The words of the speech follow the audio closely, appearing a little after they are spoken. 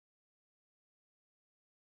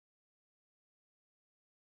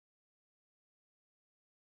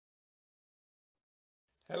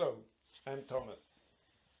Hello, I'm Thomas.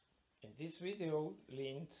 In this video,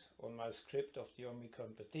 leaned on my script of the OMI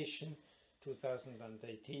competition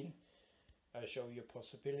 2018, I show you a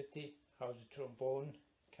possibility how the trombone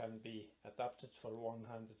can be adapted for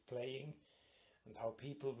one-handed playing and how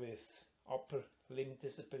people with upper limb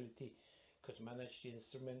disability could manage the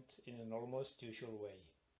instrument in an almost usual way.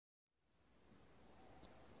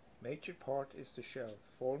 Major part is the shell,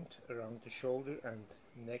 formed around the shoulder and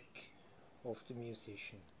neck of the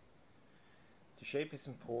musician. The shape is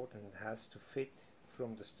important and has to fit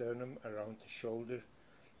from the sternum around the shoulder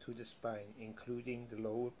to the spine, including the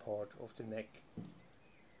lower part of the neck.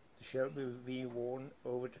 The shell will be worn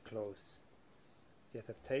over the clothes. The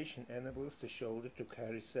adaptation enables the shoulder to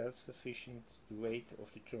carry self-sufficient weight of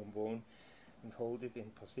the trombone and hold it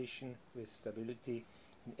in position with stability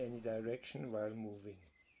in any direction while moving.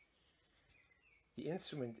 The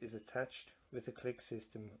instrument is attached with a click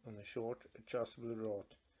system on a short adjustable rod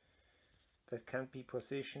that can be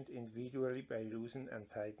positioned individually by loosen and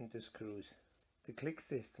tighten the screws. The click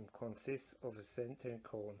system consists of a centering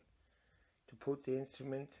cone to put the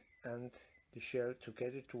instrument and the shell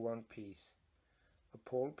together to one piece. A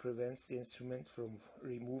pole prevents the instrument from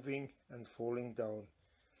removing and falling down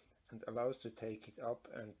and allows to take it up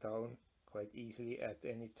and down quite easily at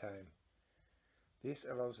any time. This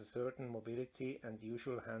allows a certain mobility and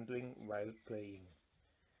usual handling while playing.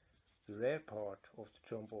 The rear part of the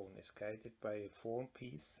trombone is guided by a form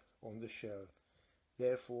piece on the shell.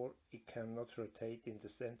 Therefore, it cannot rotate in the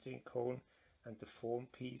centering cone, and the form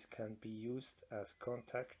piece can be used as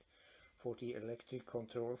contact for the electric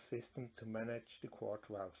control system to manage the quart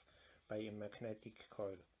valve by a magnetic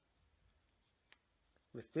coil.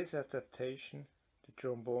 With this adaptation, the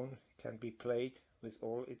trombone can be played with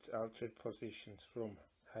all its altered positions, from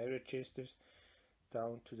high registers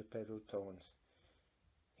down to the pedal tones,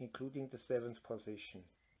 including the 7th position.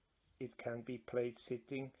 It can be played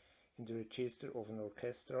sitting in the register of an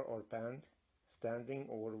orchestra or band, standing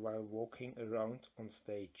or while walking around on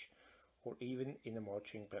stage, or even in a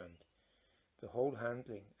marching band. The whole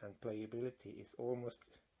handling and playability is almost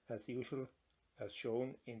as usual, as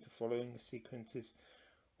shown in the following sequences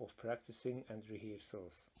of practicing and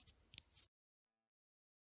rehearsals.